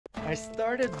I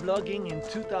started vlogging in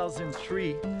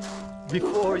 2003,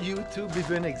 before YouTube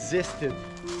even existed.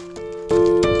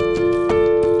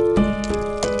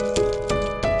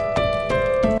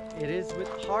 It is with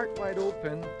heart wide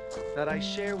open that I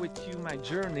share with you my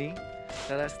journey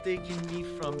that has taken me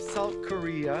from South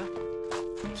Korea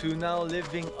to now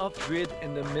living off-grid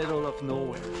in the middle of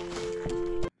nowhere.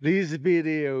 These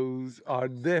videos are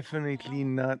definitely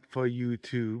not for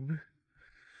YouTube.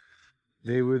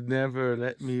 They would never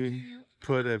let me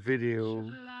put a video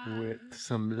with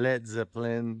some Led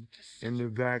Zeppelin in the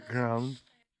background.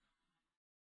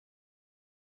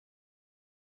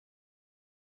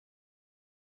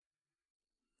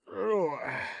 Oh,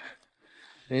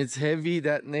 it's heavy,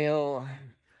 that nail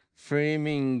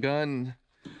framing gun,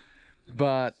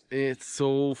 but it's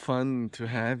so fun to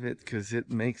have it because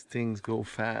it makes things go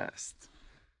fast.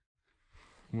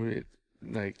 With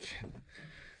like,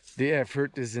 the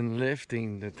effort is in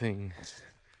lifting the thing.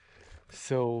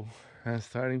 So I'm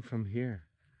starting from here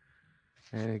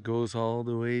and it goes all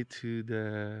the way to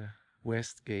the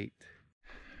west gate.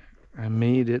 I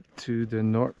made it to the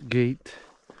north gate,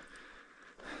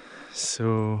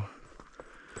 so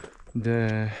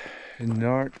the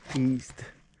northeast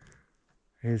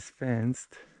is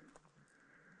fenced.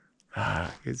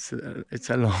 It's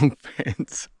a long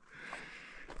fence.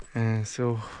 And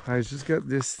so I just got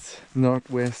this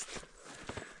northwest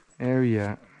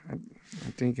area. I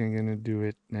think I'm gonna do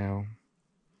it now.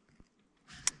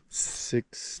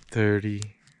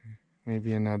 6:30,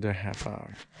 maybe another half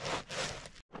hour.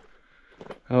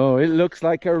 Oh, it looks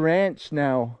like a ranch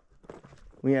now.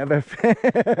 We have a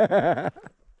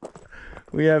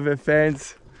we have a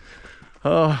fence.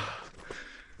 Oh.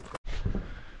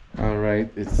 All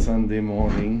right, it's Sunday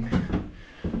morning.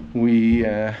 We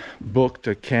booked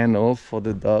a kennel for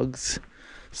the dogs,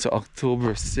 so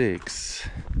October 6th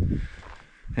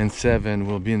and 7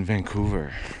 we'll be in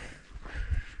Vancouver.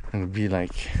 It'll be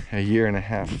like a year and a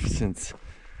half since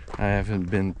I haven't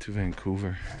been to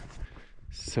Vancouver.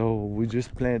 So we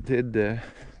just planted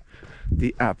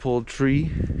the apple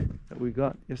tree that we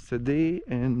got yesterday,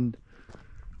 and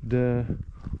the...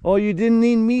 Oh, you didn't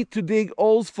need me to dig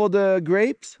holes for the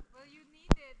grapes? Well, you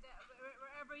needed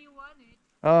wherever you want it.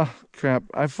 Oh crap,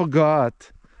 I forgot.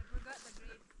 I forgot the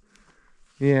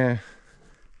grapes. Yeah.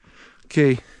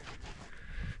 Okay.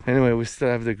 Anyway, we still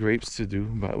have the grapes to do,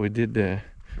 but we did the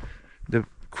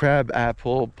crab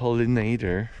apple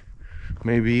pollinator.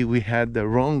 Maybe we had the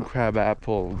wrong crab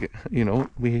apple, you know,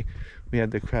 we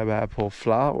had the crab apple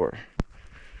flower.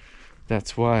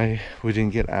 That's why we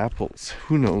didn't get apples.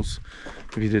 Who knows?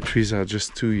 Maybe the trees are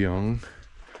just too young.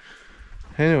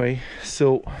 Anyway,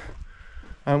 so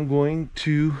I'm going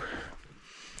to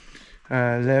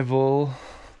level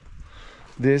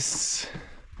this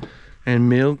and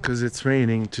milk because it's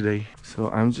raining today. So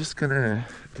I'm just gonna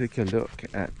take a look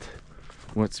at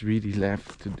what's really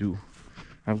left to do.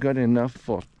 I've got enough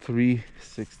for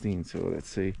 3/16, so let's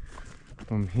say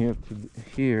from here to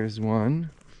here's one.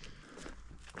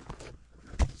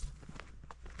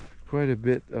 Quite a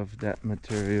bit of that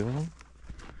material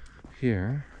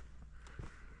here.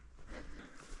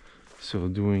 So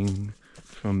doing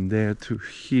from there to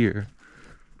here,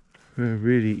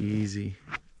 really easy.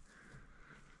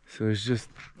 So it's just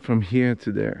from here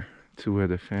to there, to where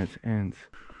the fence ends.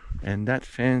 And that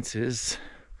fence is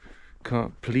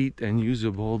complete and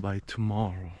usable by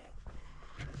tomorrow.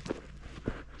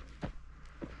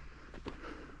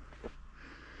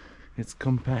 It's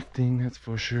compacting, that's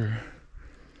for sure.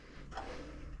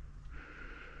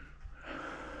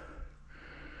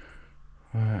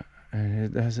 And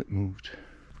it hasn't moved.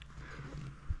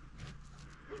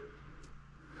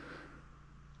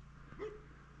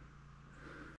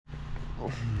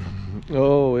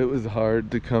 Oh, it was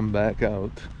hard to come back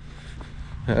out.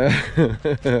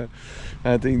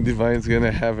 I think Divine's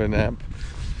gonna have a nap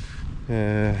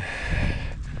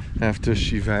after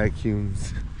she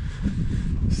vacuums.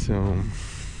 So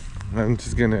I'm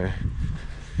just gonna...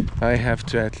 I have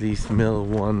to at least mill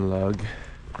one lug,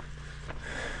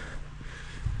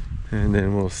 and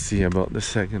then we'll see about the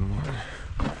second one.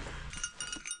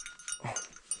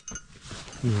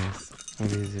 Yes,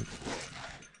 what is it?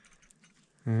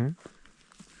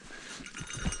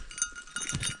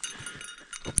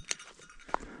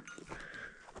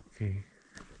 Okay.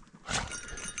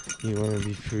 You want to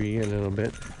be free a little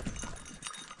bit?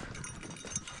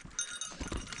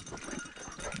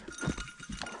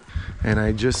 And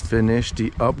I just finished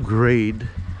the upgrade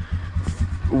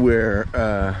where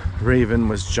Raven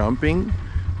was jumping.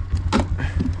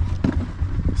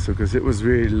 So because it was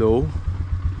really low,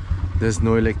 there's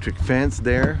no electric fence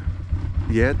there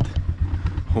yet.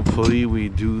 Hopefully we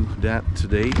do that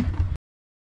today.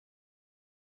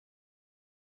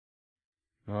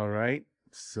 All right,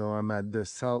 so I'm at the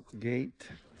south gate.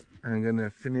 I'm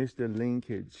gonna finish the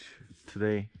linkage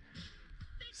today.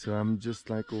 So I'm just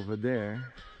like over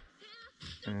there,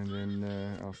 and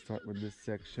then I'll start with this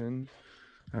section.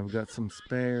 I've got some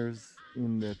spares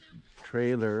in the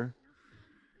trailer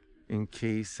in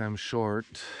case I'm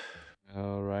short.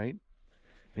 All right,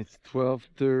 it's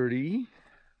 12:30.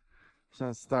 So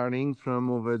I'm starting from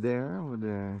over there where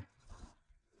the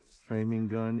framing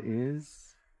gun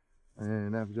is,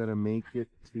 and I've got to make it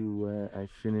to where I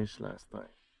finished last time.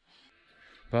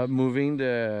 But moving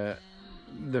the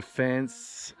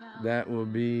fence, that will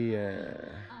be a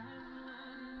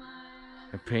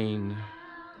pain,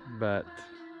 but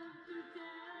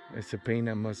it's a pain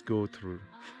I must go through.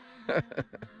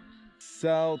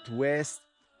 Southwest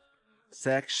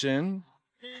section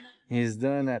is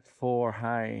done at 4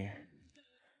 high.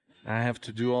 I have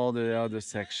to do all the other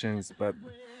sections, but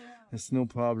it's no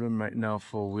problem right now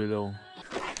for Willow.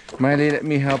 Miley, let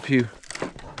me help you.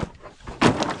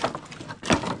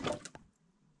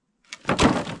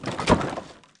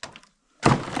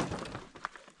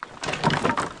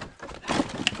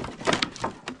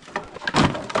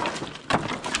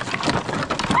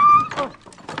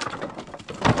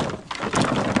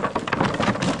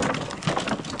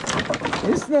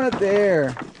 It's not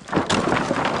there.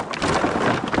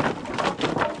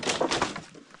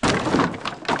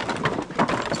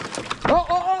 Oh, oh,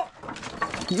 oh!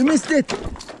 You missed it.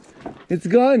 It's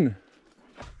gone.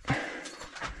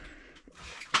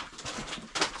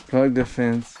 Plug the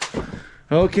fence.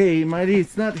 Okay, Mighty,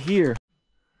 it's not here.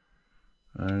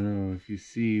 I don't know if you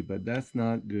see, but that's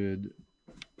not good.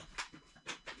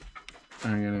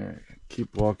 I'm gonna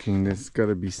keep walking. There's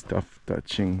gotta be stuff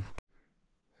touching.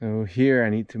 So here I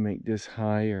need to make this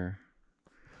higher.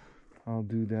 I'll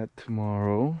do that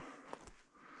tomorrow.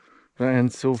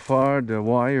 And so far the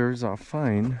wires are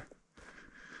fine.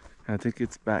 I think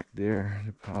it's back there,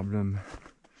 the problem.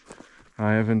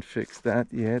 I haven't fixed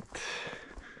that yet.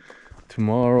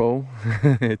 Tomorrow,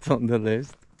 it's on the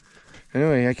list.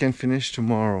 Anyway, I can finish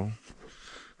tomorrow.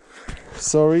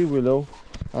 Sorry, Willow.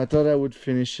 I thought I would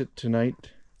finish it tonight.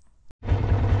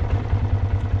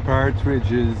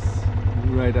 Partridges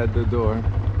right at the door.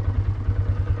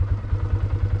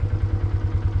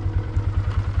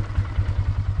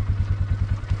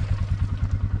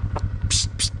 Psst,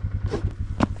 psst.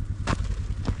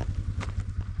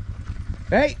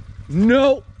 Hey!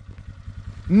 No!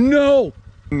 No!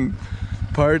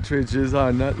 Partridges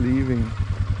are not leaving.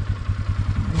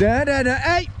 Da da da!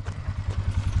 Hey!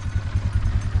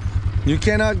 You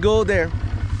cannot go there.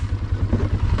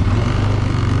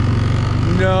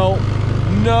 No!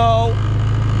 No!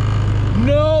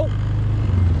 No!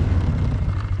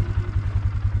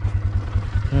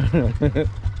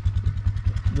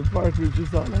 The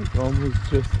partridges are like almost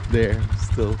just there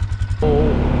still.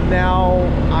 So now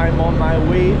I'm on my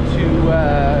way to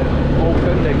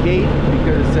open the gate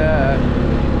because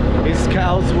his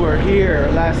cows were here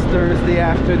last Thursday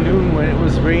afternoon when it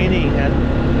was raining at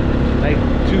like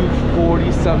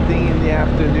 2:40 something in the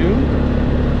afternoon.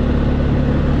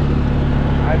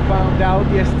 I found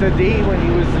out yesterday when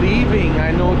he was leaving,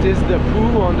 I noticed the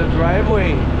poo on the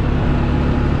driveway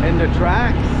and the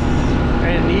tracks,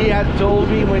 and he had told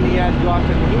me when he had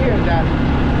gotten here that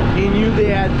he knew they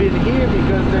had been here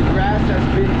because the grass has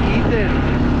been eaten.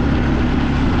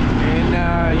 And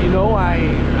you know,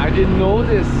 I didn't know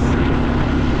this,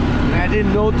 and I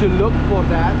didn't know to look for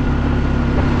that,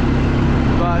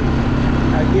 but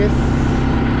I guess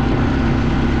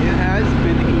it has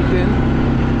been eaten.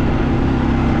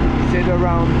 He said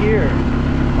around here.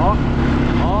 Oh,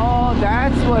 oh,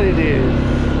 that's what it is.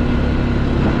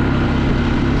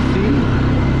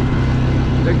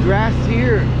 The grass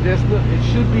here, there's no, it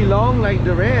should be long like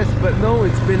the rest, but no,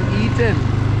 it's been eaten.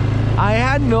 I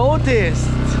had noticed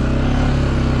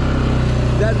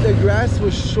that the grass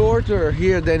was shorter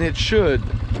here than it should.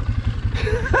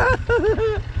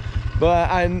 But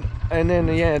and then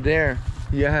yeah, there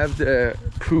you have the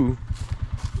poo.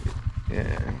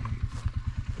 Yeah.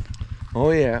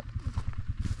 Oh yeah.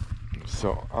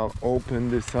 So I'll open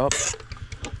this up.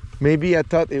 Maybe I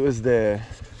thought it was the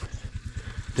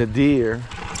deer.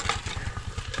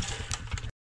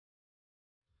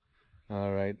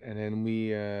 All right, and then we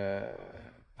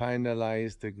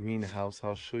finalized the greenhouse.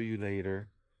 I'll show you later.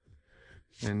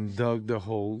 And dug the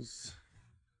holes.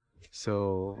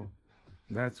 So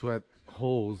that's what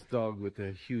holes dug with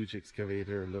a huge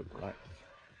excavator look like.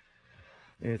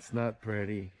 It's not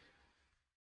pretty.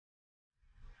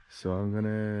 So I'm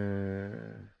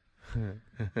gonna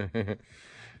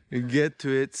get to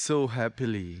it so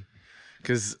happily.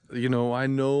 Because, you know, I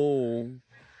know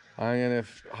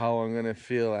how I'm gonna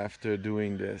feel after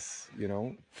doing this, you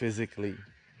know, physically.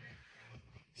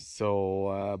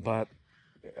 So, but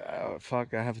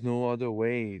fuck, I have no other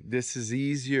way. This is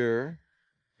easier.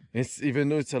 It's even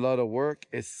though it's a lot of work,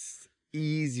 it's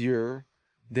easier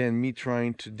than me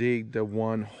trying to dig the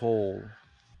one hole.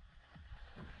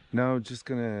 Now just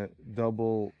gonna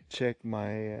double check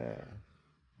my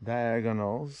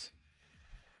diagonals.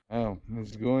 Oh,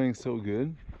 it's going so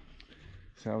good.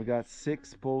 So I've got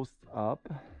 6 posts up.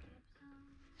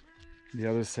 The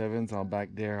other 7s are back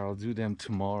there. I'll do them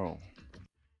tomorrow.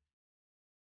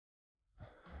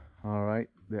 All right,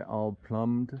 they're all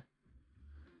plumbed.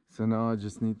 So now I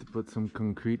just need to put some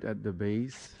concrete at the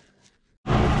base.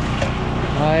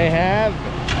 I have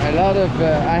a lot of,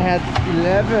 I had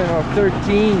 11 or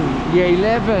 13, yeah,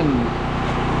 11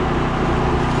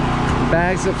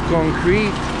 bags of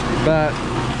concrete, but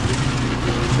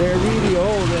they're really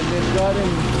old and they've gotten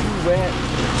too wet.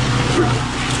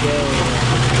 So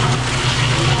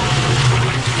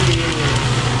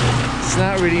it's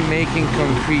not really making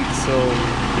concrete, so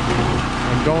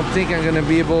I don't think I'm gonna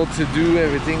be able to do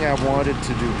everything I wanted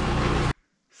to do.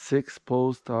 6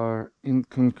 posts are in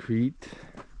concrete.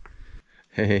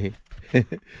 Hey,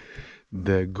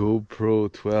 the GoPro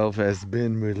 12 has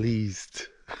been released.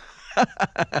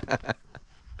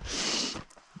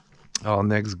 Our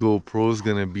next GoPro is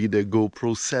gonna be the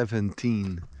GoPro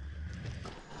 17.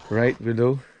 Right,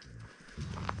 Willow?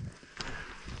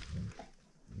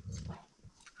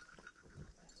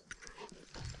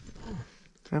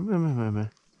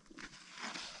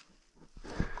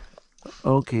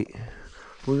 Okay,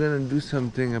 we're gonna do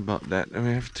something about that.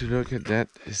 We have to look at that.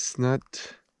 It's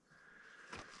not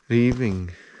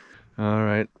leaving. All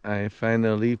right, I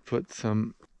finally put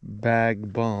some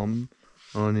bag balm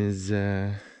on his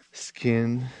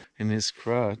skin and his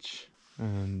crotch,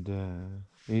 and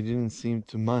he didn't seem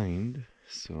to mind.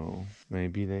 So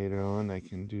maybe later on I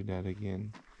can do that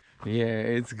again. Yeah,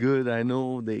 it's good. I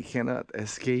know they cannot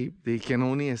escape. They can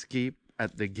only escape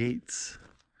at the gates.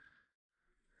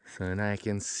 So now I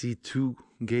can see 2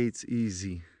 gates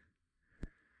easy.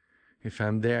 If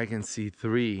I'm there, I can see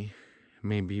 3,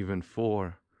 maybe even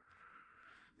 4.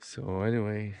 So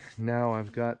anyway, now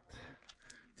I've got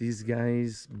these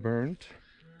guys burnt.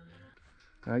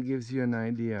 That gives you an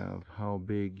idea of how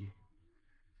big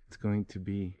it's going to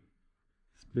be.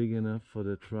 It's big enough for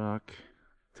the truck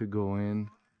to go in.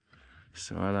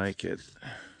 So I like it.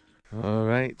 All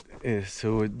right,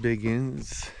 so it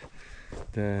begins.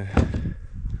 The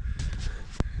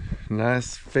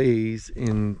last phase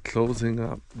in closing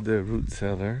up the root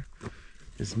cellar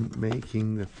is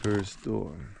making the first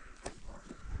door.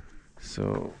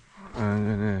 So I'm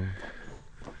gonna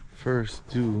first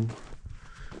do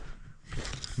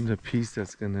the piece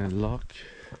that's gonna lock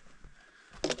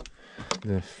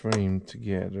the frame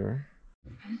together.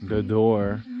 The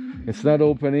door, it's not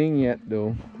opening yet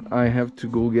though. I have to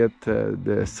go get the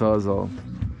sawzall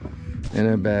and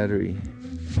a battery.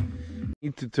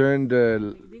 Need to turn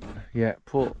the, yeah,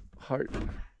 pull hard.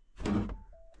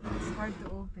 It's hard to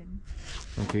open.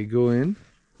 Okay, go in.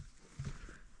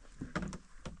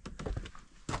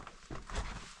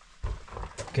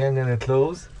 Okay, I'm gonna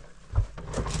close.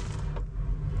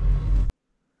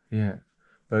 Yeah,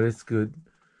 but it's good.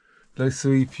 Like, so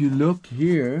if you look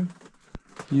here,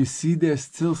 you see there's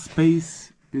still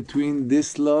space between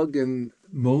this log and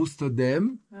most of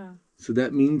them. So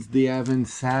that means they haven't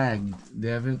sagged. They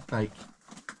haven't like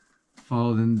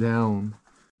fallen down.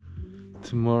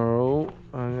 Tomorrow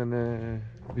I'm gonna,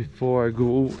 before I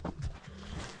go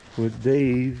with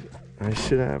Dave, I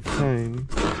should have time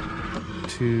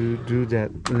to do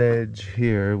that ledge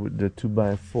here with the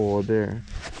 2x4 there.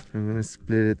 I'm gonna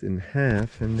split it in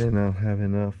half and then I'll have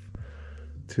enough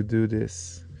to do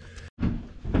this.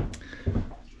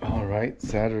 All right,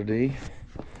 Saturday,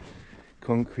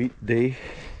 concrete day.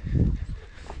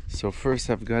 So first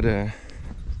I've got to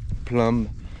plumb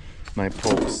my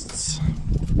posts.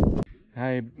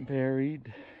 I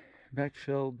buried,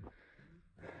 backfilled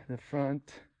the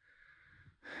front.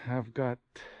 I've got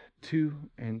 2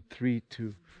 and 3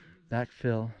 to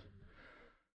backfill.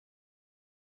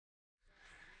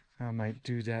 I might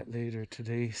do that later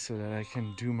today so that I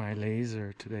can do my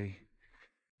laser today.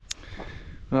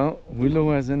 Well,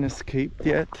 Willow hasn't escaped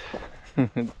yet.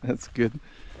 That's good.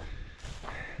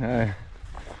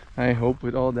 I hope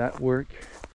with all that work.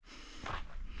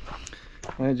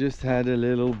 I just had a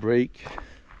little break.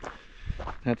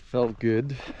 That felt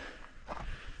good.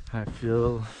 I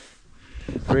feel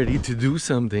ready to do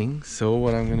something. So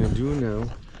what I'm gonna do now,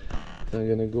 I'm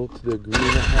gonna go to the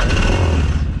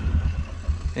greenhouse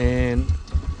and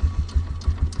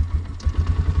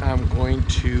I'm I'm going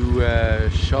to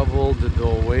shovel the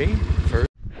doorway first.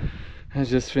 I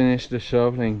just finished the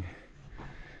shoveling.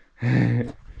 I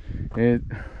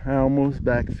almost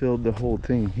backfilled the whole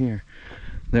thing here.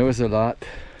 There was a lot.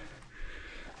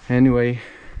 Anyway,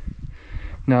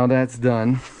 now that's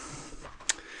done.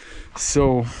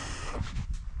 So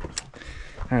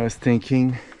I was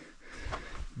thinking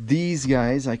these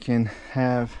guys I can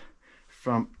have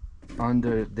from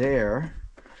under there,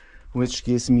 which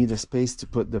gives me the space to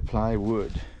put the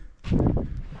plywood.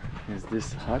 Is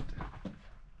this hot?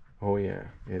 Oh yeah,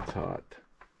 it's hot.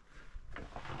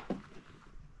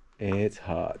 It's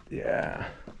hot, yeah.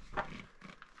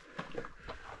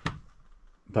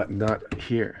 But not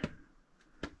here.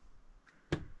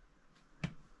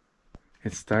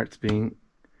 It starts being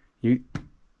each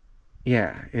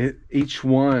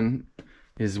one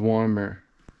is warmer.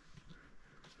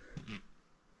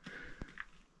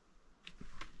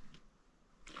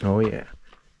 Oh yeah.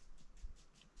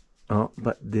 Oh,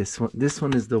 but this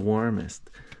one is the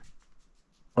warmest.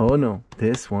 Oh no,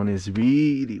 this one is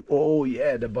really, oh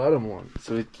yeah, the bottom one.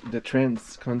 So the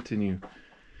trends continue.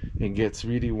 It gets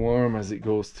really warm as it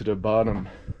goes to the bottom.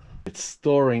 It's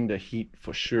storing the heat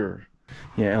for sure.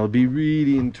 Yeah, it'll be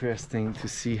really interesting to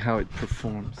see how it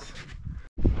performs.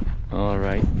 All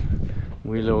right,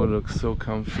 Willow looks so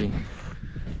comfy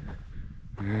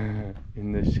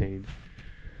in the shade.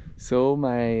 So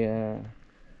my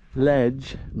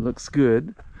ledge looks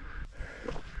good.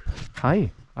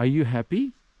 Hi, are you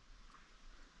happy?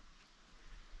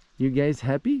 You guys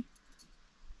happy?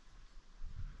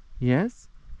 Yes?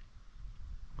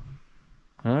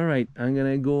 All right, I'm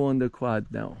gonna go on the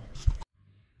quad now.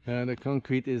 The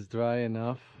concrete is dry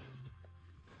enough.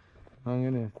 I'm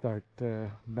gonna start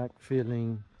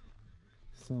backfilling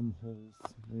some holes,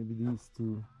 maybe these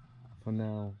two for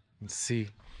now. Let's see.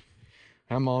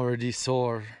 I'm already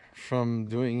sore from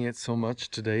doing it so much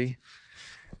today,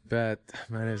 but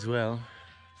might as well.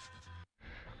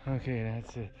 Okay,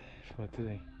 that's it for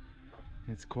today.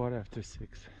 It's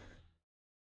 6:15.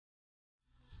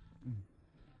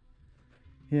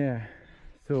 Yeah,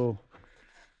 so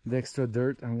the extra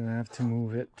dirt, I'm gonna have to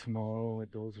move it tomorrow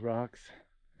with those rocks.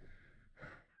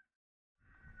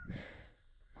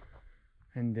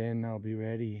 And then I'll be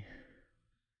ready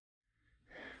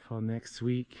for next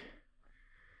week,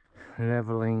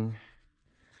 leveling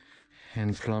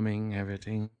and plumbing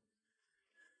everything.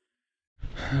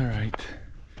 All right.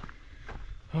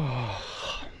 Oh,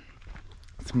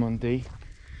 it's Monday.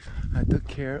 I took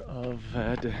care of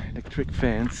the electric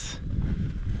fence.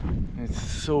 It's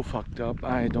so fucked up.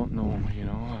 I don't know, you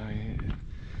know.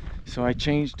 So I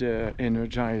changed the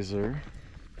energizer.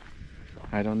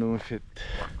 I don't know if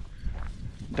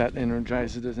that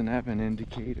energizer doesn't have an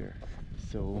indicator.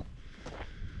 So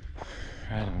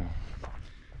I don't know.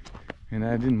 And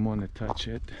I didn't want to touch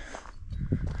it.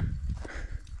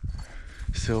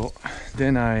 So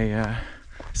then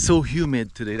so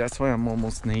humid today. That's why I'm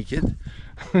almost naked.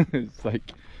 It's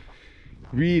like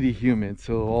really humid.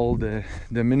 So all the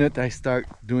minute I start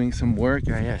doing some work,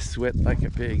 I sweat like a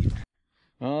pig.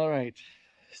 All right.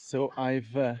 So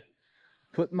I've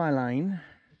put my line.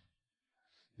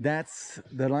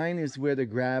 The line is where the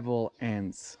gravel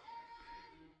ends.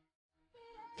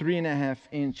 3.5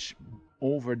 inch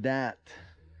over that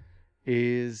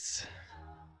is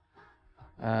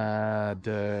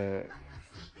the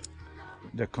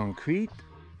concrete,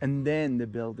 and then the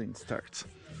building starts.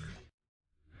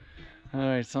 All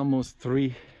right, it's almost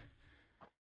 3.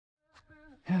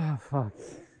 Ah, fuck.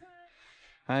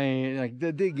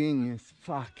 The digging is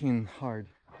fucking hard.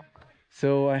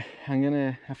 So I'm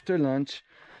gonna, after lunch,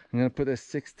 I'm gonna put a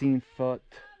 16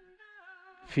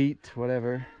 feet,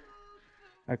 whatever,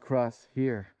 across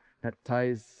here that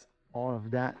ties all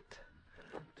of that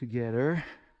together.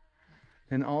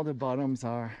 And all the bottoms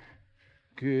are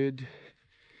good.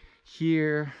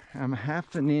 Here I'm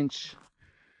 1/2 inch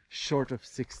short of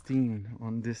 16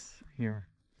 on this here.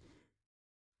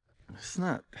 It's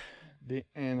not the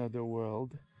end of the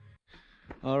world.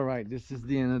 All right, this is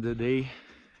the end of the day.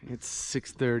 It's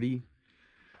 6:30.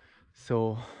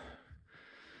 So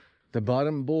the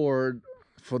bottom board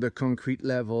for the concrete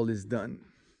level is done.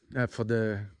 For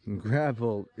the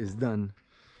gravel is done.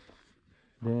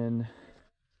 Then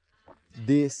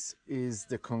this is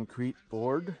the concrete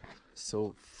board.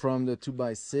 So from the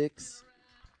 2x6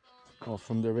 or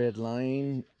from the red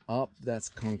line up, that's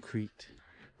concrete.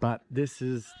 But this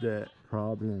is the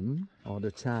problem or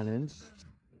the challenge.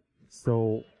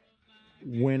 So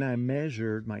when I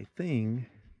measured my thing,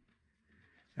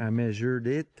 I measured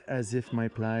it as if my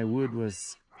plywood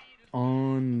was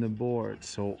on the board.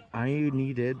 So I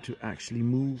needed to actually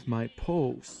move my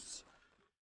posts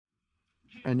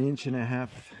an inch and a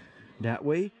half that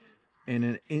way and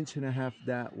an inch and a half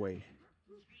that way.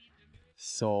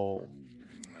 So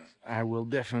I will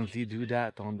definitely do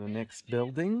that on the next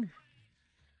building.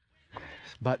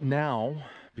 But now,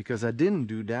 because I didn't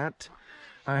do that,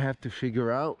 I have to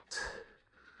figure out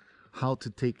how to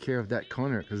take care of that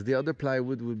corner, because the other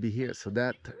plywood will be here, so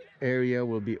that area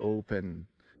will be open.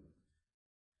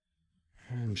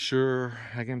 I'm sure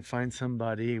I can find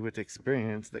somebody with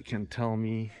experience that can tell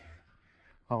me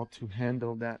how to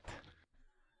handle that.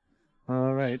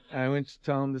 All right, I went to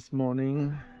town this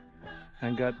morning.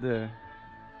 I got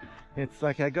it's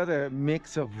like I got a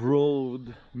mix of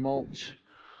road mulch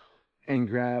and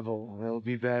gravel. It'll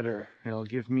be better. It'll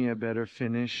give me a better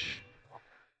finish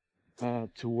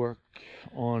to work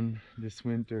on this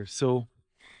winter. So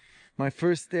my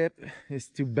first step is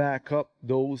to back up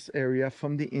those areas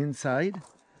from the inside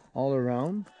all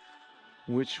around,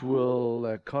 which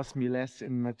will cost me less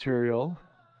in material,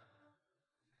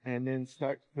 and then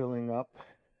start filling up.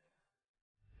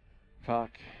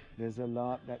 Fuck, there's a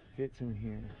lot that fits in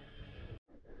here.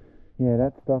 Yeah,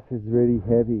 that stuff is really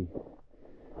heavy.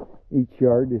 Each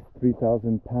yard is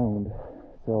 3,000 pounds,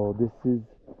 so this is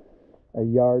a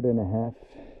yard and a half.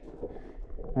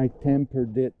 I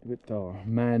tempered it with a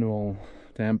manual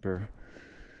temper,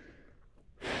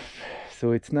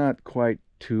 so it's not quite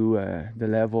to the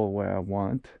level where I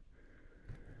want.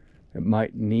 It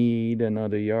might need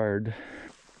another yard.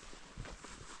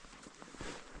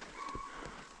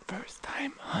 First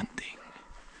time hunting.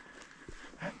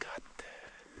 I got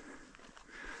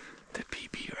the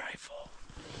BB rifle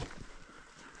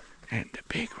and the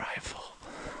big rifle.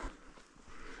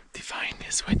 Divine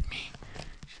is with me.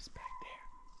 She's back there.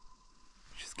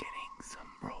 She's getting some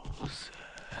rose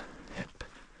hip.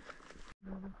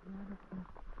 Are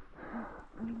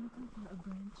you looking for a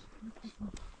branch?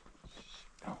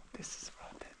 No, this is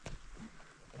rotten.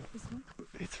 This one?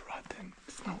 It's rotten.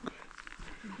 It's no good.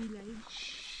 Be live.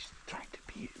 Shh, trying to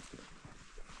be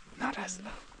not as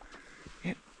loud.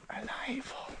 It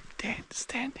alive or dead,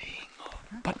 standing, or,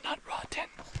 but not rotten.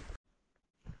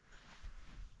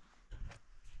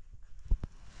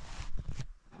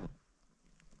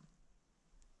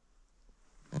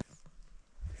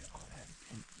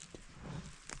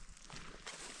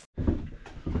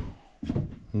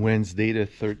 Wednesday the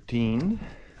 13th.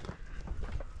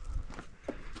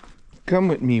 Come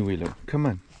with me, Willow. Come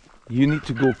on. You need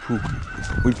to go poo.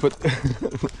 We put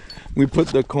we put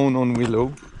the cone on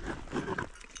Willow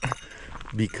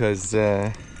because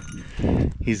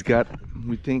he's got,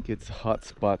 we think it's hot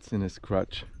spots in his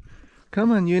crotch.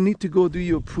 Come on, you need to go do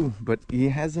your poo, but he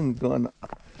hasn't gone.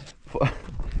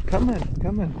 Come on,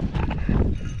 come on.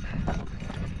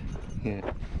 Yeah.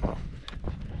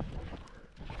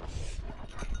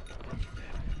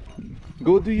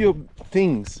 Go do your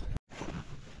things.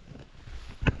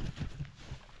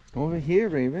 Over here,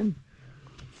 Raven.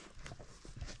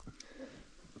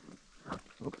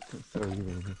 Oh, sorry,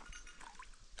 Raven.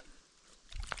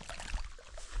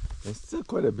 There's still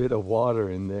quite a bit of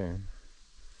water in there.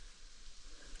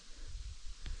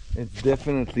 It's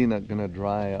definitely not gonna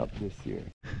dry up this year.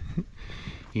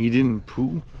 He didn't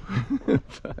poo.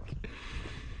 Fuck.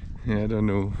 Yeah, I don't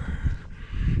know.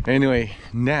 Anyway,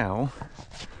 now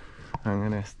I'm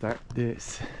gonna start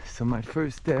this. So my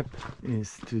first step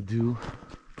is to do,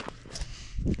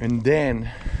 and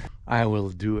then I will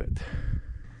do it.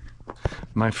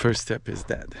 My first step is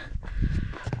that.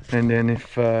 And then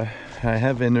if I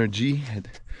have energy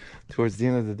towards the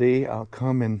end of the day, I'll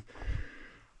come and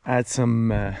add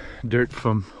some dirt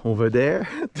from over there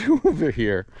to over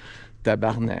here.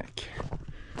 Tabarnak.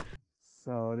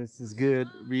 So this is good,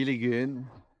 really good.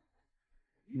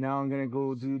 Now I'm gonna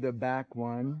go do the back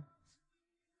one.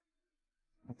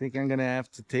 I think I'm gonna have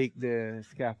to take the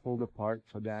scaffold apart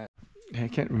for that. I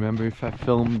can't remember if I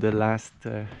filmed the last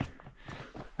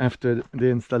after the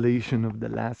installation of the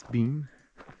last beam.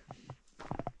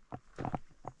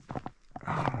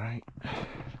 All right,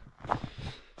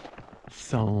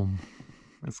 so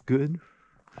that's good.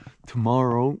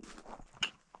 Tomorrow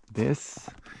this,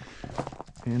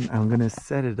 and I'm gonna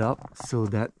set it up so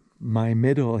that my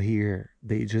middle here,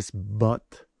 they just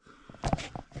butt,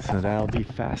 so that'll be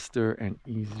faster and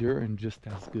easier and just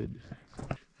as good.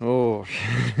 Oh,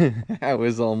 I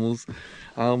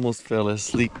almost fell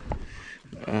asleep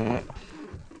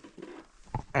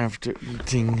after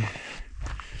eating.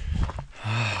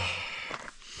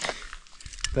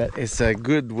 But it's a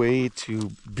good way to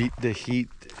beat the heat,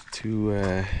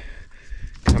 to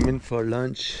come in for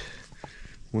lunch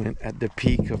when at the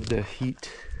peak of the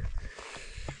heat.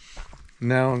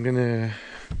 Now I'm gonna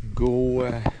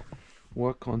go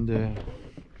work on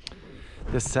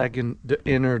the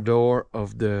inner door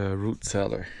of the root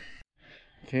cellar.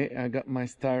 Okay, I got my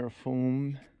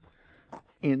styrofoam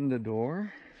in the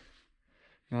door.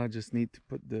 Now I just need to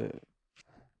put the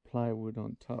plywood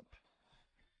on top.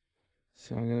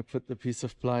 So I'm gonna put the piece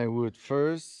of plywood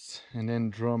first and then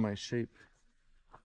draw my shape.